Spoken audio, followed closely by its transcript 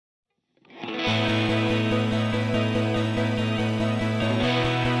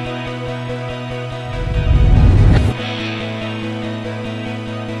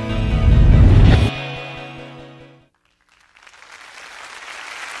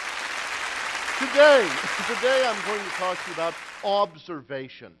Today I'm going to talk to you about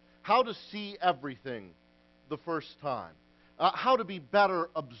observation, how to see everything the first time, how to be better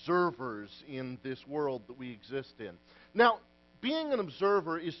observers in this world that we exist in. Now, being an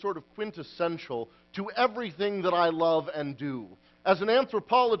observer is sort of quintessential to everything that I love and do. As an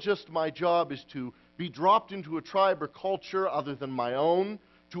anthropologist, my job is to be dropped into a tribe or culture other than my own,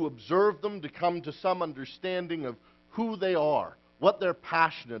 to observe them, to come to some understanding of who they are, what they're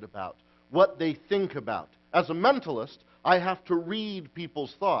passionate about, what they think about. As a mentalist, I have to read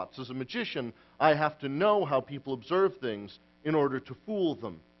people's thoughts. As a magician, I have to know how people observe things in order to fool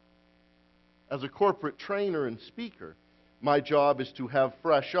them. As a corporate trainer and speaker, my job is to have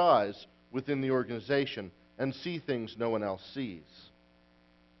fresh eyes within the organization and see things no one else sees.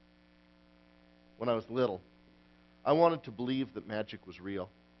 When I was little, I wanted to believe that magic was real.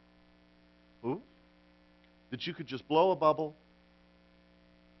 Who? That you could just blow a bubble,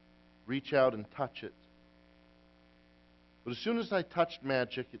 reach out and touch it. But as soon as I touched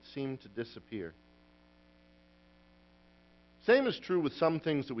magic, it seemed to disappear. Same is true with some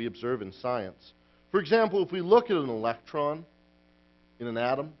things that we observe in science. For example, if we look at an electron in an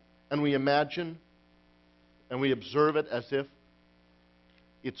atom, and we imagine and we observe it as if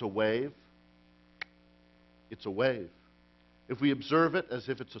it's a wave, it's a wave. If we observe it as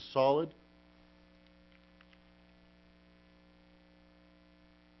if it's a solid,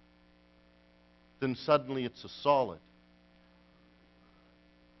 then suddenly it's a solid.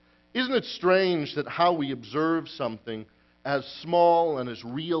 Isn't it strange that how we observe something as small and as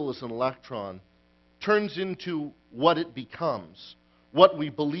real as an electron turns into what it becomes? What we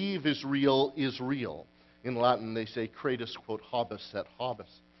believe is real is real. In Latin, they say, cretus quod hobis et hobis.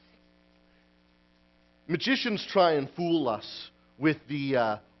 Magicians try and fool us with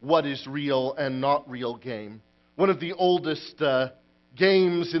the what is real and not real game. One of the oldest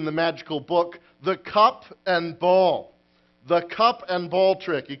games in the magical book, the cup and ball. The cup and ball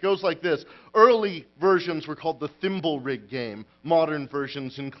trick. It goes like this. Early versions were called the thimble rig game. Modern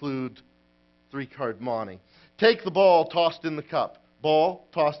versions include 3-card monte. Take the ball tossed in the cup. Ball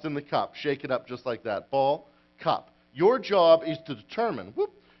tossed in the cup. Shake it up just like that. Ball, cup. Your job is to determine,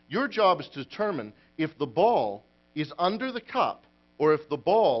 if the ball is under the cup or if the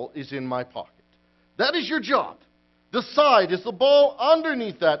ball is in my pocket. That is your job. Decide, is the ball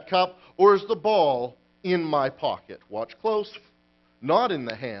underneath that cup or is the ball in my pocket? Watch close. Not in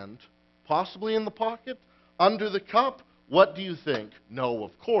the hand. Possibly in the pocket. Under the cup. What do you think? No,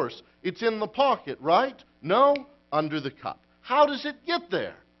 of course. It's in the pocket, right? No, under the cup. How does it get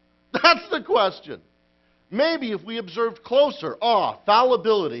there? That's the question. Maybe if we observed closer,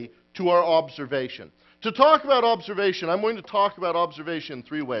 fallibility to our observation. To talk about observation, I'm going to talk about observation in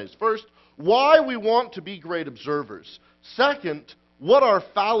 3 ways. First, why we want to be great observers. Second, what our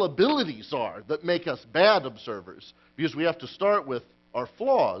fallibilities are that make us bad observers, because we have to start with our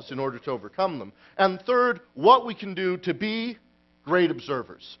flaws in order to overcome them. And third, what we can do to be great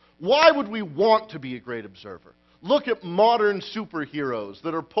observers. Why would we want to be a great observer? Look at modern superheroes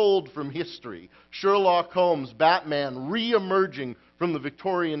that are pulled from history. Sherlock Holmes, Batman, re-emerging from the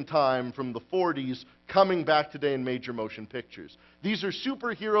Victorian time, from the 40s, coming back today in major motion pictures. These are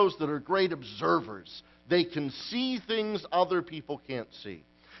superheroes that are great observers. They can see things other people can't see.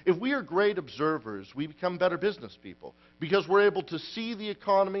 If we are great observers, we become better business people because we're able to see the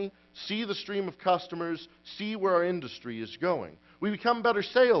economy, see the stream of customers, see where our industry is going. We become better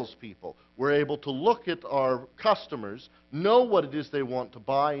salespeople. We're able to look at our customers, know what it is they want to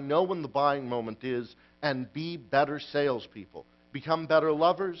buy, know when the buying moment is, and be better salespeople. Become better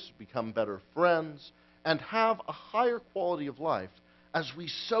lovers, become better friends, and have a higher quality of life as we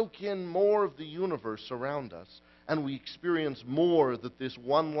soak in more of the universe around us and we experience more that this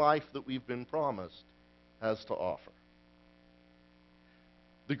one life that we've been promised has to offer.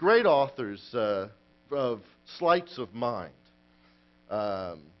 The great authors of Sleights of Mind,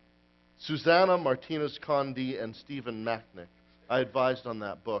 Susanna Martinez Conde and Stephen Macknick, I advised on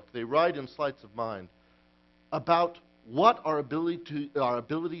that book. They write in Sleights of Mind about what our ability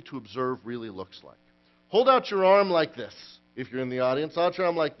to observe really looks like. Hold out your arm like this. If you're in the audience, hold out your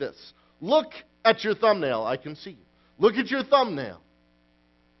arm like this. Look at your thumbnail. I can see you. Look at your thumbnail.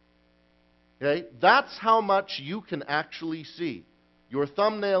 Okay? That's how much you can actually see. Your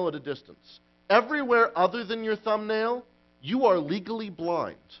thumbnail at a distance. Everywhere other than your thumbnail, you are legally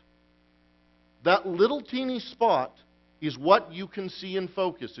blind. That little teeny spot is what you can see in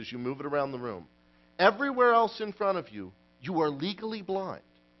focus as you move it around the room. Everywhere else in front of you, you are legally blind.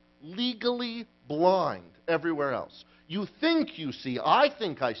 Legally blind everywhere else. You think you see, I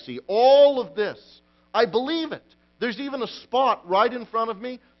think I see all of this. I believe it. There's even a spot right in front of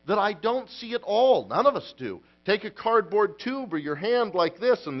me that I don't see at all. None of us do. Take a cardboard tube or your hand like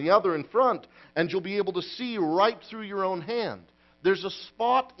this and the other in front, and you'll be able to see right through your own hand. There's a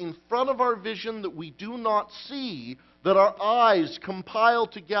spot in front of our vision that we do not see, that our eyes compile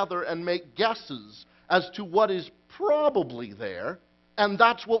together and make guesses as to what is probably there, and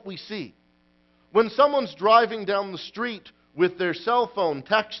that's what we see. When someone's driving down the street with their cell phone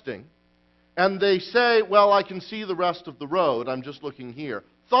texting, and they say, well, I can see the rest of the road, I'm just looking here.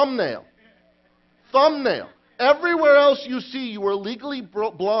 Thumbnail. Thumbnail. Everywhere else you see, you are legally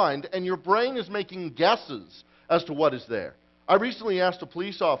blind, and your brain is making guesses as to what is there. I recently asked a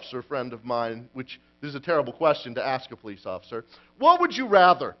police officer friend of mine, which this is a terrible question to ask a police officer, what would you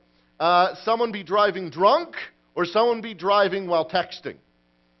rather? Someone be driving drunk or someone be driving while texting?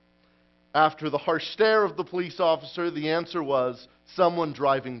 After the harsh stare of the police officer, the answer was someone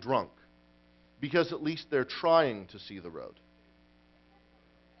driving drunk, because at least they're trying to see the road.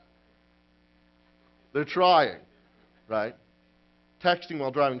 They're trying, right? Texting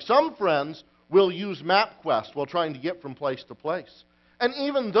while driving. Some friends will use MapQuest while trying to get from place to place. And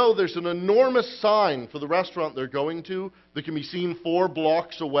even though there's an enormous sign for the restaurant they're going to that can be seen 4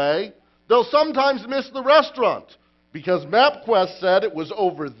 blocks away, they'll sometimes miss the restaurant because MapQuest said it was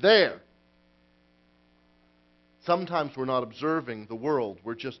over there. Sometimes we're not observing the world.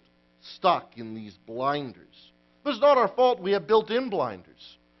 We're just stuck in these blinders. But it's not our fault. We have built-in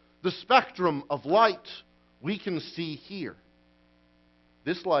blinders. The spectrum of light we can see here.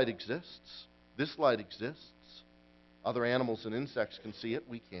 This light exists. This light exists. Other animals and insects can see it.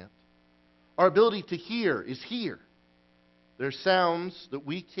 We can't. Our ability to hear is here. There's sounds that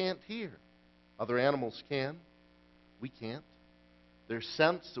we can't hear. Other animals can. We can't. There's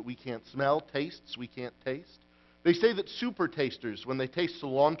scents that we can't smell, tastes we can't taste. They say that super tasters, when they taste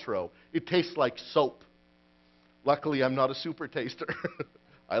cilantro, it tastes like soap. Luckily, I'm not a super taster.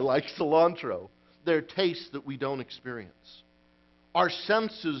 I like cilantro. They're tastes that we don't experience. Our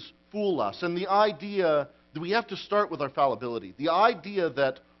senses fool us, and the idea that we have to start with our fallibility. The idea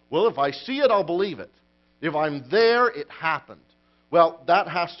that, well, if I see it, I'll believe it. If I'm there, it happened. Well, that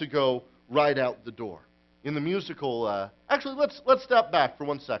has to go right out the door. In the musical, actually, let's step back for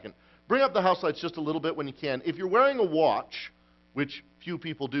 1 second. Bring up the house lights just a little bit when you can. If you're wearing a watch, which few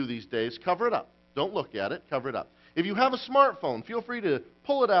people do these days, cover it up. Don't look at it, cover it up. If you have a smartphone, feel free to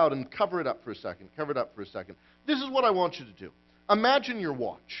pull it out and cover it up for a second. Cover it up for a second. This is what I want you to do. Imagine your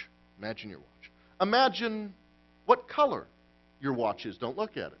watch. Imagine your watch. Imagine what color your watch is. Don't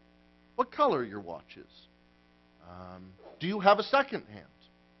look at it. What color your watch is. Do you have a second hand?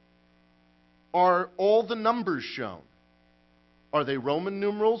 Are all the numbers shown? Are they Roman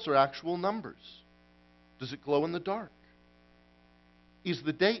numerals or actual numbers? Does it glow in the dark? Is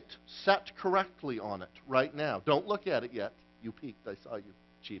the date set correctly on it right now? Don't look at it yet. You peeked. I saw you,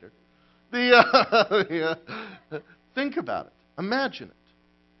 cheater. Think about it. Imagine it.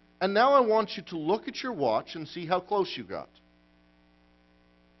 And now I want you to look at your watch and see how close you got.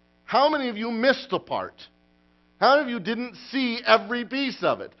 How many of you missed a part? How many of you didn't see every piece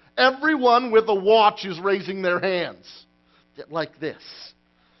of it? Everyone with a watch is raising their hands. Like this.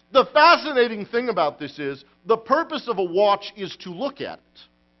 The fascinating thing about this is the purpose of a watch is to look at it.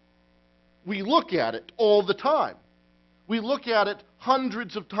 We look at it all the time. We look at it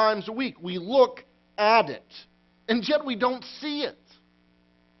hundreds of times a week. We look at it. And yet we don't see it.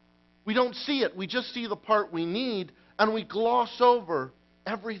 We don't see it. We just see the part we need, and we gloss over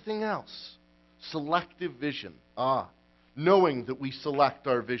everything else. Selective vision. Knowing that we select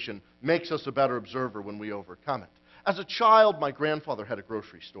our vision makes us a better observer when we overcome it. As a child, my grandfather had a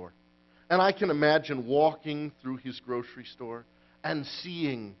grocery store. And I can imagine walking through his grocery store and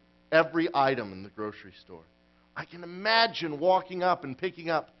seeing every item in the grocery store. I can imagine walking up and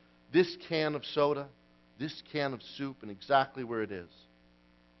picking up this can of soda, this can of soup, and exactly where it is.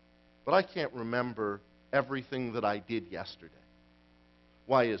 But I can't remember everything that I did yesterday.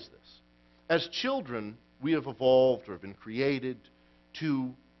 Why is this? As children, we have evolved or have been created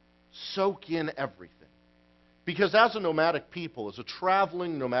to soak in everything. Because as a nomadic people, as a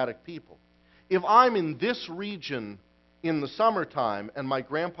traveling nomadic people, if I'm in this region in the summertime and my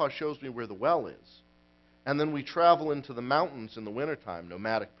grandpa shows me where the well is, and then we travel into the mountains in the wintertime,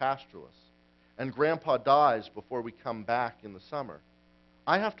 nomadic pastoralists, and grandpa dies before we come back in the summer,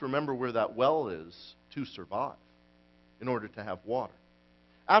 I have to remember where that well is to survive in order to have water.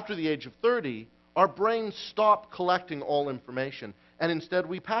 After the age of 30, our brains stop collecting all information, and instead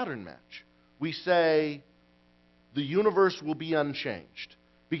we pattern match. We say, the universe will be unchanged.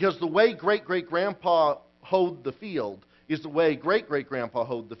 Because the way great-great-grandpa hoed the field is the way great-great-grandpa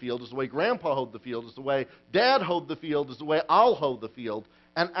hoed the field, is the way grandpa hoed the field, is the way dad hoed the field, is the way I'll hoe the field.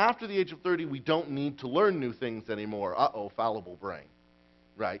 And after the age of 30, we don't need to learn new things anymore. Uh-oh, fallible brain,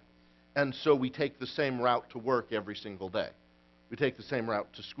 right? And so we take the same route to work every single day. We take the same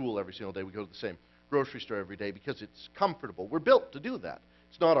route to school every single day. We go to the same grocery store every day because it's comfortable. We're built to do that.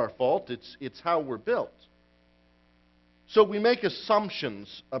 It's not our fault. It's how we're built. So we make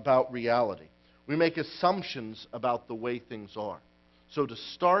assumptions about reality. We make assumptions about the way things are. So to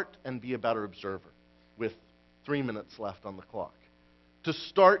start and be a better observer, with 3 minutes left on the clock, to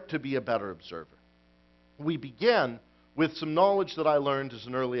start to be a better observer, we begin with some knowledge that I learned as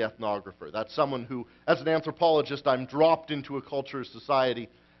an early ethnographer. That's someone who, as an anthropologist, I'm dropped into a culture or society,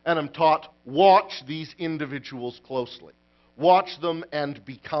 and I'm taught, watch these individuals closely. Watch them and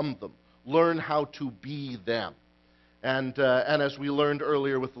become them. Learn how to be them. And as we learned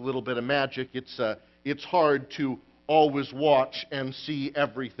earlier with a little bit of magic, it's hard to always watch and see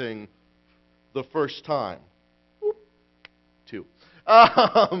everything the first time. Whoop. 2.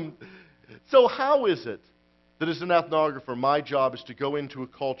 So how is it that as an ethnographer, my job is to go into a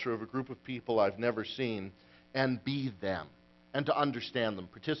culture of a group of people I've never seen and be them, and to understand them,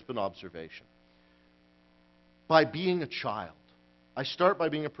 participant observation? By being a child. I start by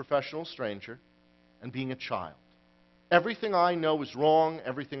being a professional stranger and being a child. Everything I know is wrong.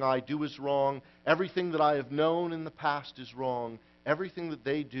 Everything I do is wrong. Everything that I have known in the past is wrong. Everything that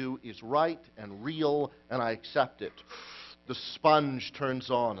they do is right and real, and I accept it. The sponge turns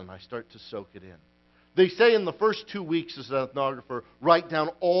on, and I start to soak it in. They say in the first 2 weeks as an ethnographer, write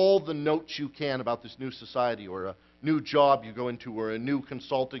down all the notes you can about this new society or a new job you go into or a new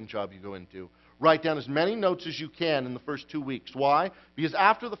consulting job you go into. Write down as many notes as you can in the first 2 weeks. Why? Because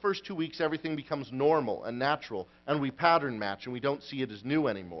after the first 2 weeks, everything becomes normal and natural, and we pattern match, and we don't see it as new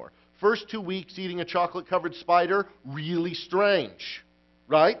anymore. First 2 weeks eating a chocolate-covered spider, really strange,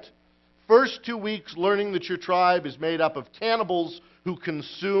 right? First 2 weeks learning that your tribe is made up of cannibals who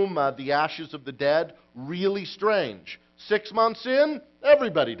consume the ashes of the dead, really strange. 6 months in,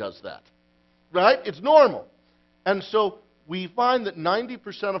 everybody does that, right? It's normal. And so we find that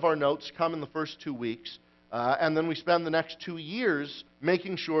 90% of our notes come in the first 2 weeks, and then we spend the next 2 years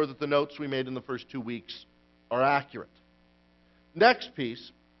making sure that the notes we made in the first 2 weeks are accurate. Next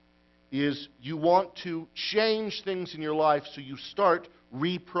piece is you want to change things in your life, so you start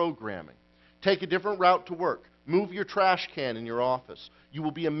reprogramming. Take a different route to work. Move your trash can in your office. You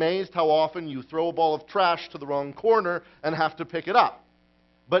will be amazed how often you throw a ball of trash to the wrong corner and have to pick it up.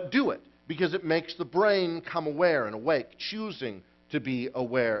 But do it, because it makes the brain come aware and awake, choosing to be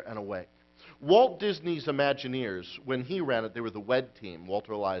aware and awake. Walt Disney's Imagineers, when he ran it, they were the WED team,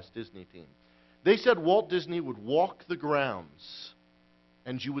 Walter Elias Disney team. They said Walt Disney would walk the grounds,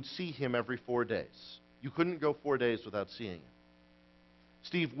 and you would see him every 4 days. You couldn't go 4 days without seeing him.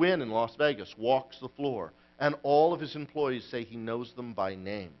 Steve Wynn in Las Vegas walks the floor, and all of his employees say he knows them by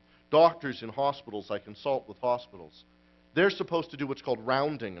name. Doctors in hospitals, I consult with hospitals. They're supposed to do what's called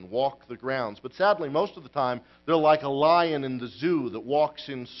rounding and walk the grounds. But sadly, most of the time, they're like a lion in the zoo that walks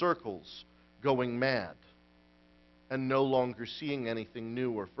in circles, going mad, and no longer seeing anything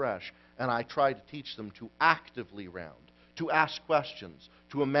new or fresh. And I try to teach them to actively round, to ask questions,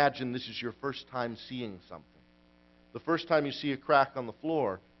 to imagine this is your first time seeing something. The first time you see a crack on the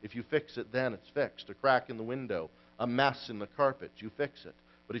floor, if you fix it, then it's fixed. A crack in the window, a mess in the carpet, you fix it.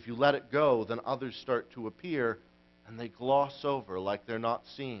 But if you let it go, then others start to appear, and they gloss over like they're not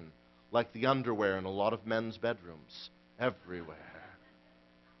seen, like the underwear in a lot of men's bedrooms, everywhere.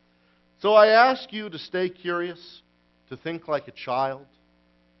 So I ask you to stay curious, to think like a child,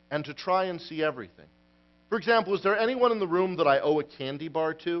 and to try and see everything. For example, is there anyone in the room that I owe a candy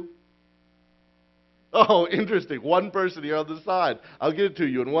bar to? Oh, interesting. One person here on the side. I'll give it to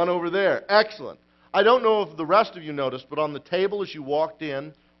you, and one over there. Excellent. I don't know if the rest of you noticed, but on the table as you walked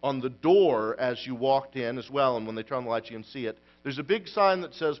in, on the door as you walked in as well, and when they turn on the lights you can see it, there's a big sign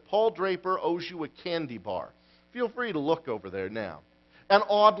that says, Paul Draper owes you a candy bar. Feel free to look over there now. And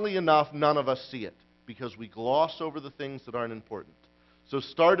oddly enough, none of us see it, because we gloss over the things that aren't important. So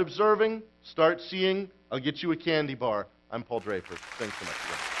start observing, start seeing. I'll get you a candy bar. I'm Paul Draper. Thanks so much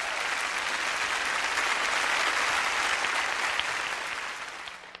again.